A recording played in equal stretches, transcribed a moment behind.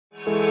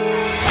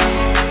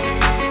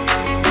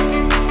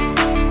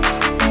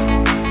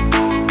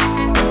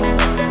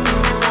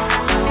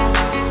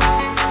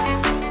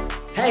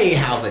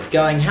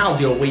going? How's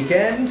your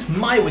weekend?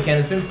 My weekend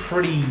has been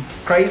pretty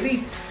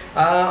crazy.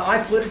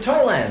 I flew to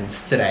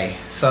Thailand today,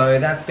 so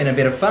that's been a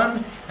bit of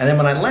fun. And then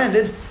when I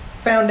landed,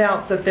 found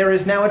out that there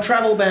is now a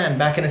travel ban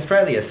back in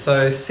Australia.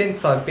 So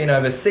since I've been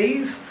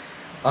overseas,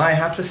 I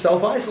have to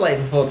self-isolate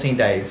for 14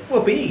 days.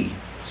 Whoopee!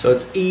 So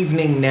it's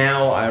evening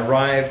now. I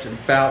arrived at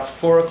about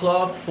 4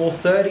 o'clock,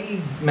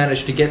 4:30.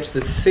 Managed to get to the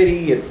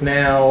city. It's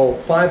now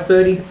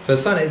 5:30. So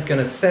the sun is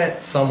going to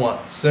set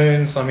somewhat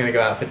soon, so I'm going to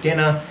go out for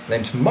dinner.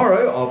 Then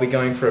tomorrow I'll be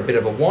going for a bit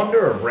of a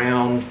wander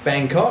around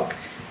Bangkok,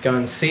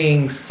 going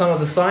seeing some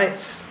of the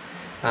sights.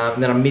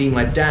 And then I'm meeting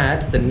my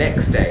dad the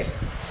next day.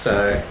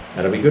 So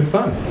that'll be good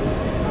fun.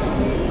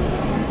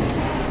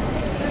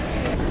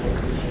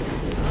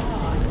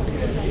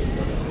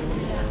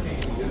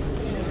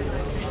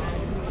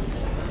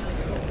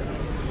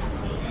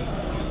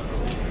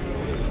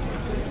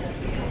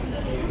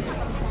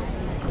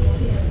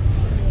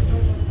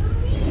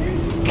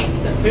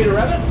 Peter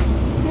Rabbit?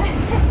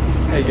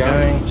 How you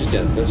going? Just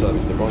down the first side,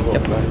 Mr. Bond.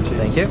 Yep.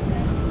 Thank you.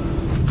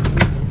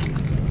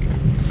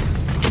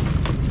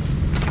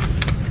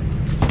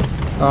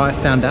 I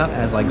found out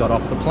as I got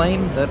off the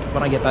plane that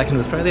when I get back into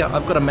Australia,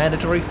 I've got a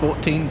mandatory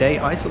 14-day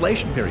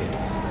isolation period.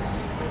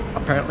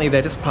 Apparently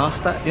they just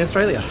passed that in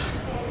Australia.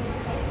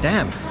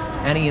 Damn.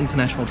 Any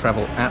international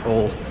travel at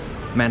all,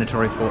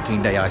 mandatory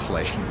 14-day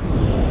isolation.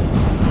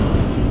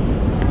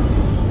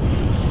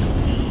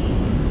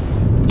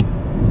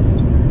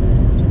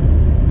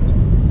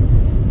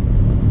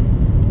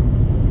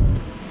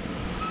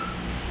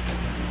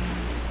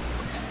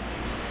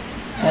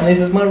 And this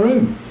is my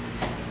room.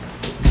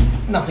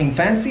 Nothing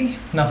fancy,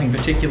 nothing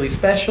particularly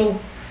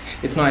special.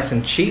 It's nice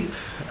and cheap.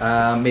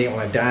 Meeting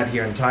my dad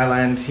here in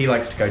Thailand, he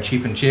likes to go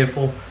cheap and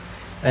cheerful.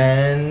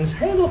 And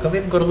hey look, I've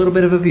even got a little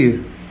bit of a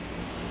view.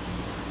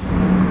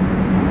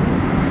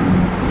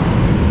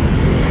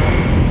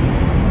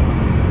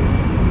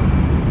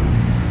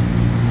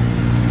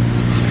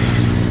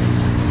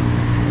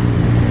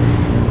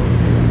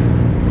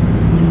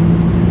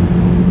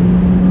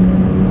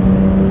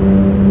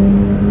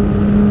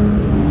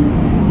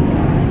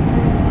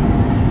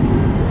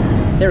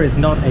 There is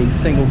not a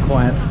single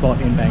quiet spot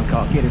in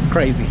Bangkok. It is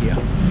crazy here.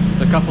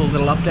 So a couple of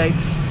little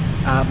updates.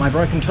 My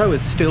broken toe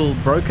is still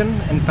broken.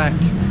 In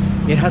fact,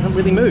 it hasn't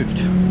really moved.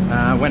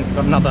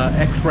 Got another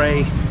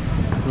x-ray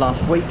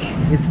last week.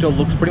 It still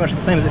looks pretty much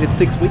the same as it did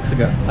 6 weeks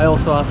ago. I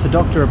also asked the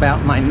doctor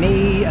about my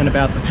knee and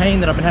about the pain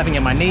that I've been having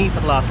in my knee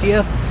for the last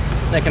year.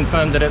 They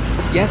confirmed that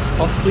it's, yes,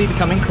 possibly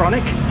becoming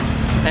chronic,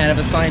 and have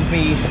assigned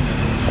me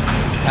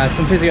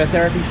some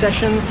physiotherapy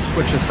sessions,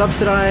 which are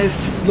subsidized.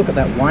 Look at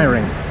that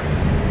wiring.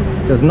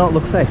 Does not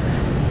look safe.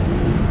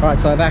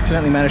 Alright, so I've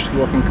accidentally managed to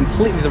walk in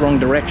completely the wrong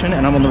direction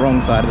and I'm on the wrong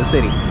side of the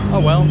city.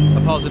 Oh well,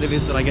 the positive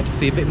is that I get to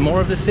see a bit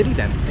more of the city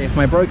then. If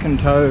my broken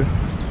toe,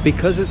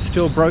 because it's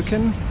still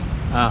broken,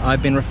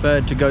 I've been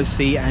referred to go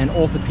see an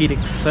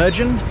orthopedic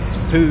surgeon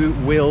who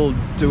will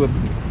do a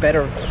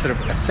better sort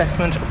of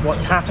assessment of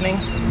what's happening,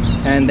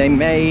 and they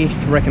may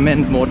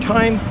recommend more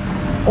time,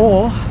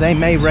 or they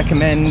may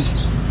recommend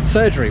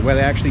surgery where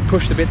they actually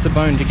push the bits of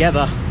bone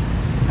together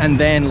and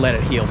then let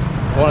it heal.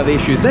 One of the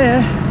issues there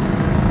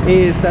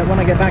is that when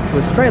I get back to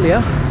Australia,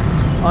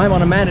 I'm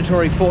on a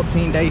mandatory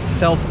 14-day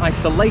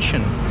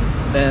self-isolation.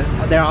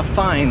 There are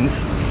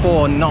fines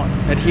for not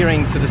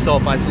adhering to the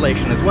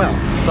self-isolation as well.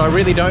 So I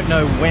really don't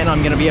know when I'm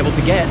going to be able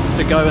to get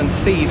to go and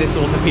see this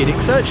orthopedic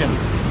surgeon.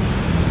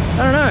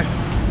 I don't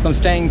know. So I'm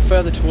staying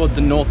further toward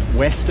the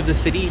northwest of the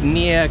city,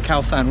 near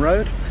Khao San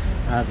Road,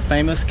 the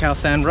famous Khao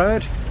San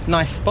Road.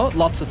 Nice spot,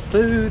 lots of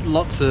food,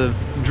 lots of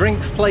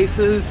drinks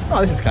places.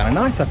 Oh, this is kind of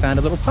nice. I found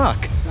a little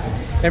park.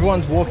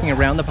 Everyone's walking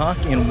around the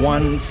park in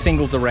one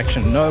single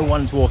direction. No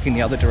one's walking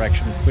the other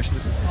direction, which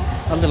is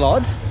a little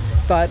odd,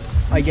 but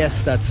I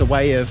guess that's a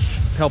way of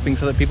helping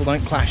so that people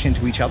don't clash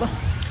into each other.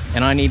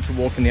 And I need to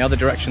walk in the other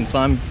direction, so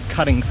I'm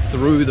cutting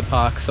through the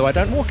park so I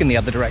don't walk in the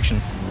other direction.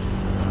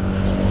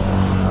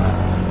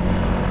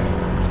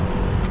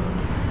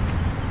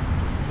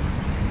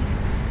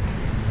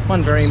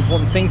 One very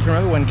important thing to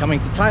remember when coming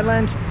to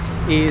Thailand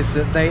is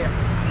that they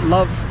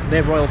love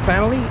their royal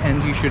family,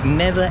 and you should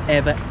never,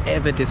 ever,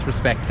 ever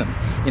disrespect them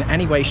in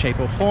any way, shape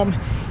or form,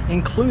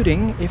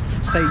 including if,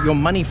 say, your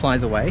money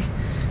flies away.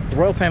 The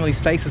royal family's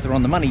faces are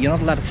on the money. You're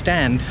not allowed to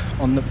stand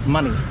on the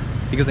money,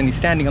 because then you're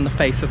standing on the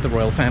face of the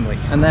royal family.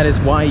 And that is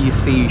why you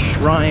see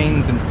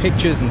shrines and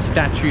pictures and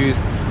statues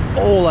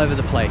all over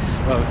the place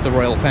of the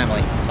royal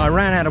family. I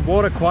ran out of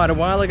water quite a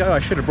while ago. I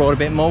should have brought a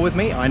bit more with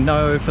me. I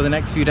know for the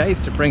next few days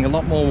to bring a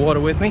lot more water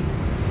with me.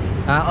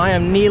 I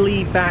am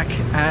nearly back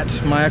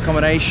at my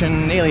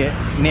accommodation, nearly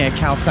near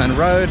Khao San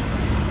Road.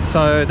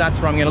 So that's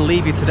where I'm going to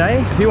leave you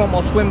today. If you want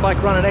more swim,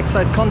 bike, run and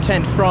exercise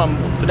content from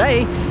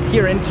today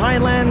here in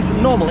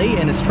Thailand, normally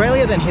in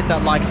Australia, then hit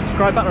that like,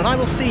 subscribe button, and I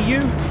will see you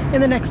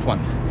in the next one.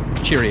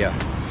 Cheerio.